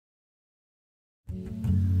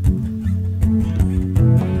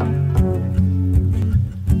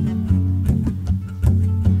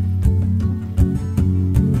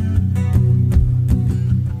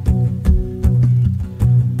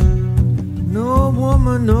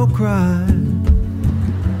woman, no cry.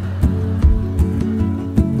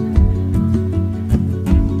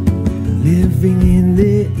 Living in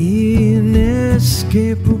the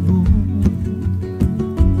inescapable,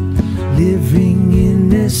 living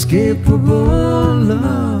inescapable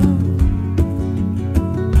love,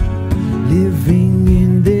 living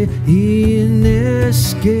in the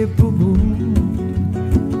inescapable,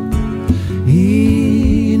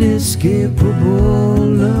 inescapable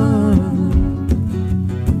love,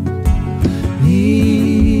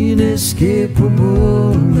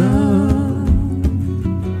 inescapable love.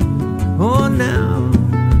 Oh now,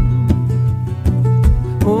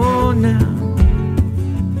 oh now,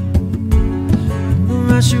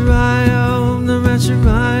 Namah Shivaya, Om Namah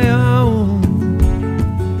Shivaya,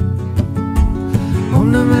 Om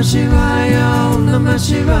Namah Shivaya, Om Namah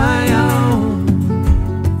Shivaya.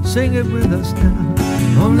 Sing it with us now.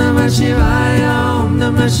 Om Namah Shivaya, Om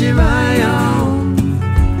Namah Shivaya,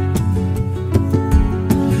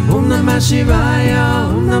 Om Namah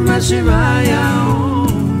Shivaya, Om Namah Shivaya.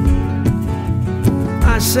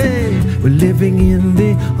 I say we're living in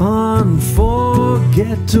the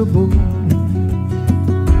unforgettable,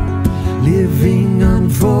 living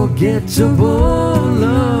unforgettable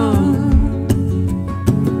love.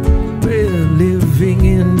 We're living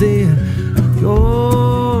in the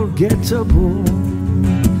unforgettable.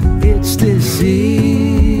 It's this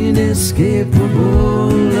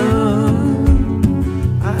inescapable love.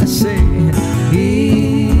 I say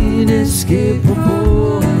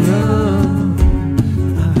inescapable love.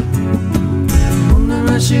 Om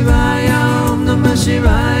Namah Shivaya, Om Namah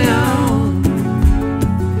Shivaya,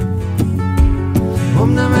 Om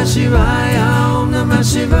Namah Shivaya, Om Namah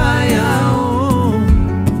Shivaya,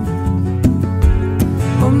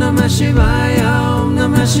 Om Namah Shivaya, Om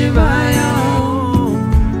Namah Shivaya,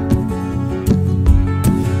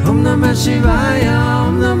 Om Namah Shivaya,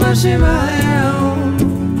 Om Namah Shivaya.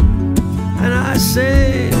 And I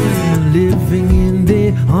say we're living in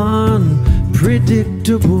the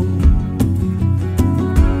unpredictable,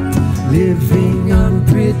 living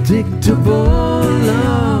unpredictable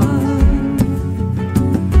love.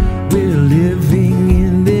 We're living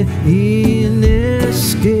in the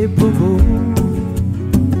inescapable,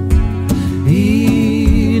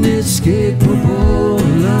 inescapable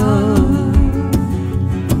love,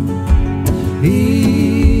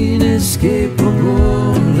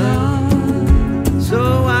 inescapable love. So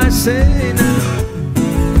I say now,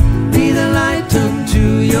 be the light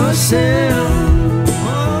unto yourself.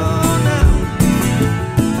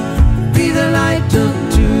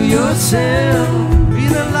 Yourself, be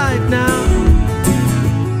the light now,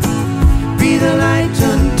 be the light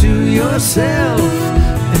unto yourself,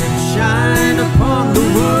 and shine upon the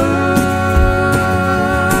world,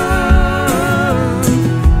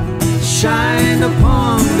 shine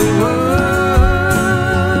upon the world,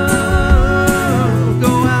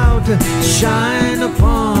 go out and shine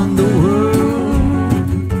upon the world.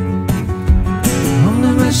 Om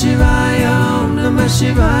Namah Shivaya, Om Namah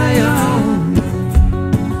Shivaya,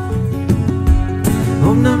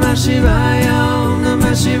 Om Namah Shivaya, Om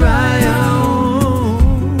Namah Shivaya,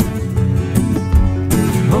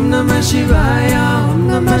 Om Namah Shivaya, Om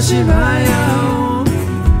Namah Shivaya,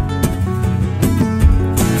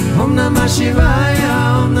 Om Namah Shivaya,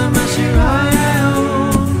 Om Namah Shivaya.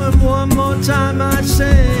 And one more time I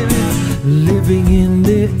say, living in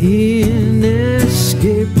the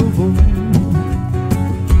inescapable,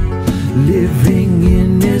 living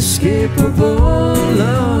inescapable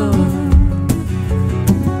love,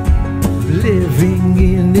 living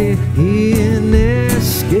in the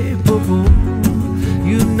inescapable.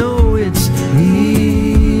 You know it's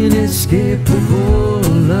inescapable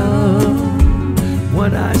love.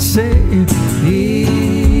 What I say,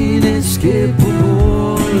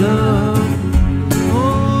 inescapable love.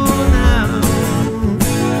 Oh now,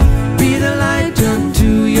 be the light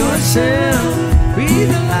unto yourself. Be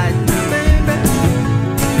the light now, baby.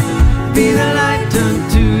 Be the light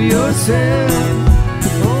unto yourself.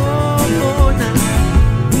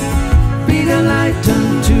 Light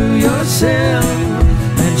unto yourself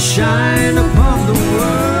and shine upon the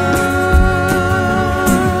world.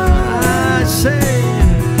 I say,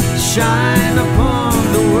 shine upon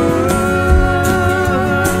the world.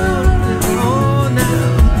 Oh, now,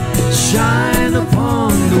 shine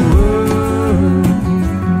upon the world.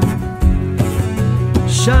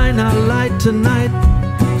 Shine our light tonight.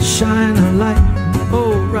 Shine our light.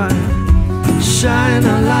 Oh, right. Shine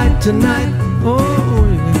our light tonight. Oh,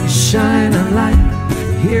 shine a light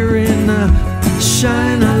here in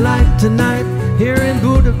shine a light tonight here in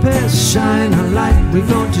Budapest. Shine a light, we're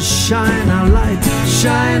going to shine our light,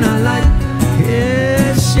 shine a light, yeah.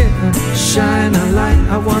 shine a light.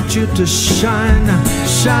 I want you to shine,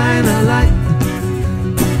 shine a light,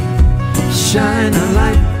 shine a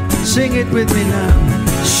light. Sing it with me now.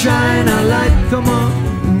 Shine a light, come on.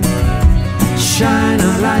 Shine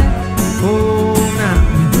a light, oh now.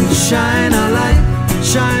 Shine a light,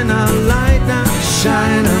 shine a light now.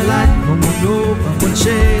 Shine a light, come on, no, I want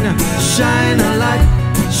say now. Shine a light,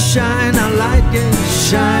 shine a light, yeah.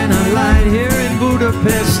 Shine a light here in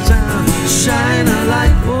Budapest town. Shine a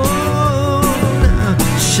light, oh now.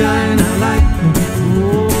 Shine a light,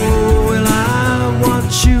 oh. Well, I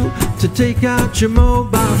want you to take out your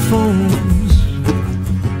mobile phones.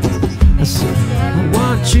 I said, I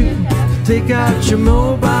want you to take out your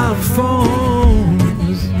mobile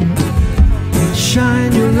phones.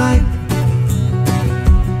 Shine your light,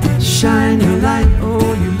 shine your light.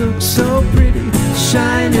 Oh, you look so pretty.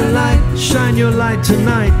 Shine your light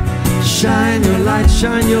tonight. Shine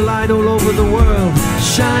your light all over the world.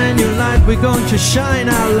 Shine your light, we're going to shine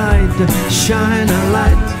our light. Shine a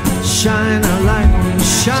light, shine a light,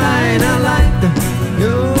 shine a light.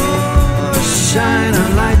 Oh, shine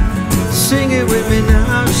a light. Sing it with me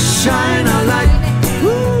now. Shine a light.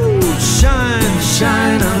 Woo, shine,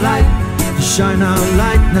 shine a light. Shine a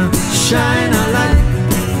light now. Shine a light.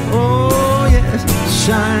 Oh yes,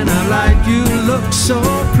 shine a light. You look so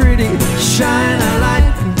pretty. Shine a light.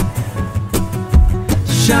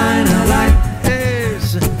 Shine a light.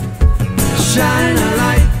 Yes. Shine a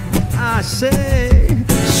light. I say,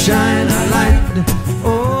 shine a light.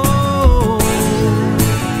 Oh,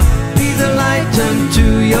 be the light unto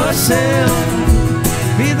yourself.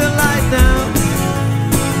 Be the light now.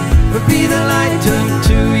 Be the light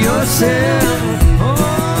unto yourself.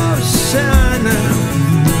 Oh, shine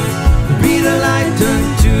now. Be the light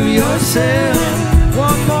unto yourself.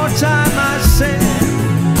 One more time I say,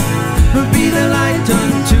 be the light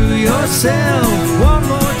unto yourself. One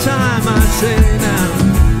more time I say now,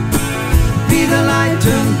 be the light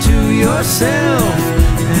unto yourself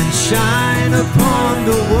and shine upon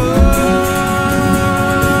the world.